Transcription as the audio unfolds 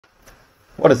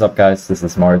What is up, guys? This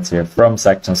is Moritz here from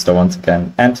Section Store once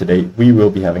again, and today we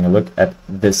will be having a look at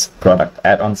this product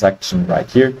add-on section right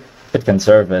here. It can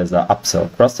serve as an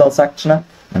upsell cross-sell section.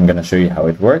 I'm going to show you how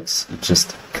it works. You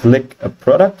just click a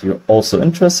product you're also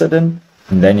interested in,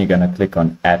 and then you're going to click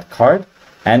on Add Cart.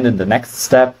 And in the next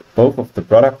step, both of the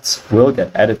products will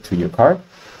get added to your cart.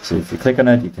 So if you click on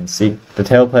it, you can see the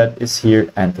tail pad is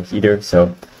here and the heater.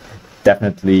 So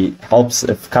definitely helps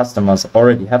if customers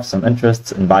already have some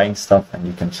interests in buying stuff, and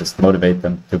you can just motivate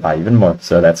them to buy even more.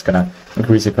 So that's going to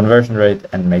increase your conversion rate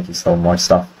and make you sell more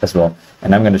stuff as well.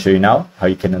 And I'm going to show you now how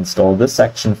you can install this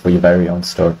section for your very own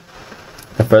store.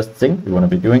 The first thing you want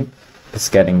to be doing is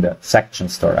getting the Section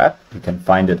Store app. You can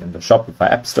find it in the Shopify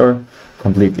App Store,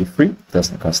 completely free,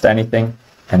 doesn't cost anything.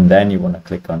 And then you want to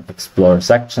click on Explore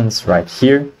Sections right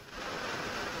here.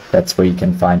 That's where you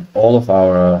can find all of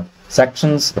our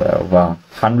sections. There are over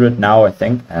 100 now, I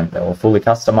think, and they're all fully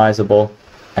customizable.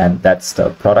 And that's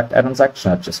the product add-on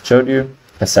section I just showed you.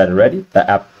 As I said already, the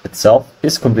app itself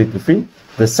is completely free.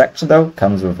 This section, though,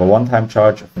 comes with a one-time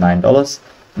charge of $9.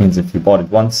 Means if you bought it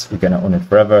once, you're going to own it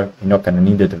forever. You're not going to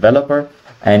need a developer,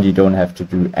 and you don't have to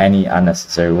do any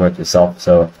unnecessary work yourself.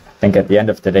 So I think at the end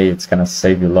of the day, it's going to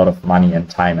save you a lot of money and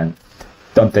time, and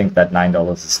don't think that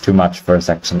 $9 is too much for a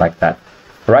section like that.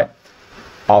 All right.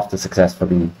 After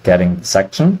successfully getting the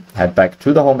section, head back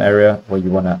to the home area where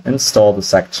you want to install the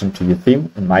section to your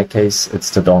theme. In my case, it's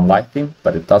the Dawn Light theme,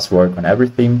 but it does work on every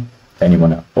theme. Then you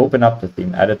want to open up the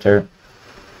theme editor.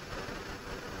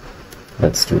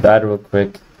 Let's do that real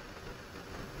quick.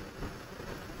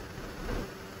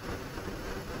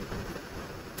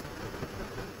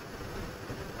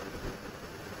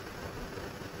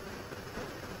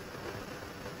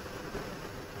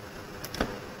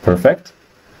 Perfect.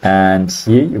 And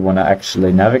here you want to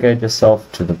actually navigate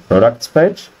yourself to the products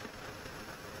page.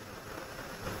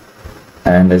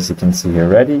 And as you can see here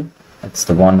already, it's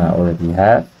the one I already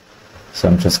have. So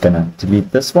I'm just going to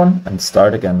delete this one and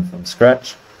start again from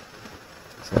scratch.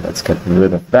 So let's get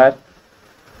rid of that.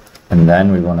 And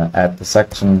then we want to add the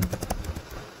section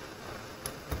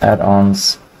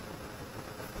add-ons.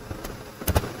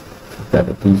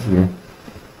 That'll be here.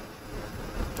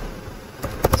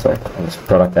 Sorry, that was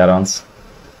product add-ons.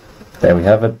 There we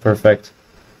have it, perfect.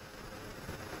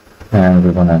 And we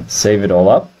want to save it all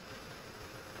up.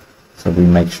 So we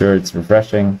make sure it's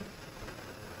refreshing.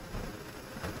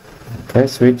 Okay,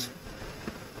 sweet.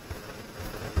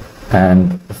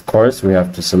 And of course we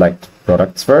have to select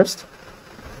products first.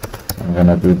 So I'm going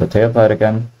to do the tailpipe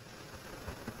again.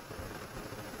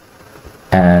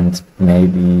 And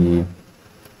maybe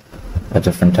a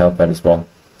different tailpipe as well.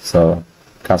 So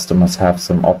customers have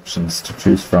some options to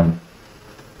choose from.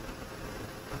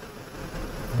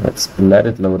 Let's let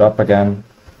it load up again.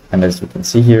 And as you can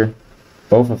see here,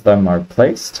 both of them are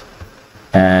placed.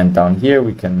 And down here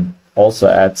we can also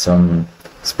add some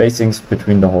spacings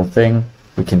between the whole thing.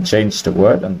 We can change the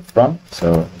word on the front.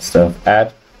 So instead of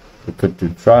add, we could do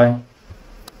try.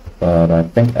 But I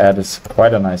think add is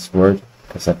quite a nice word,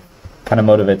 because it kind of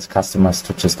motivates customers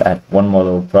to just add one more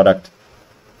little product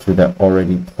to their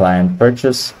already planned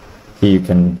purchase. Here you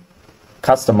can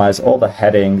customize all the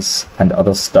headings and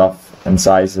other stuff and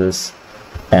sizes,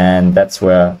 and that's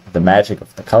where the magic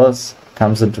of the colors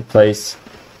comes into place.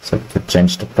 So you could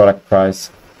change the product price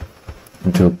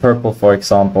into a purple, for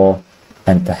example,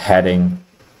 and the heading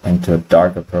into a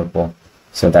darker purple,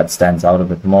 so that stands out a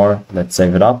bit more. Let's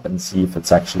save it up and see if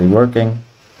it's actually working.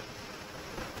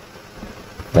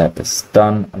 That is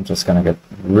done. I'm just gonna get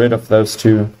rid of those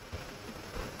two.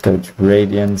 Go to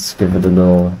gradients, give it a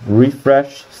little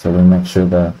refresh so we make sure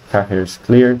the cache is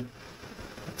cleared.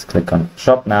 Let's click on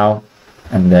shop now,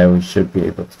 and there we should be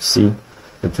able to see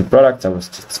the two products I was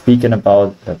just speaking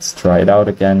about. Let's try it out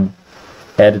again,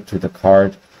 add it to the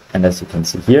cart, and as you can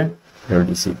see here, you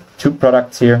already see two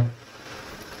products here,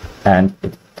 and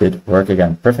it did work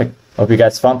again. Perfect. Hope you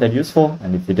guys found that useful,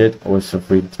 and if you did, always feel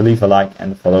free to leave a like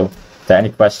and follow. If there are any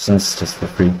questions, just feel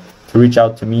free to reach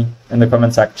out to me in the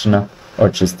comment section or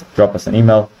just drop us an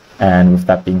email. And with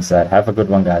that being said, have a good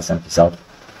one, guys, and peace out.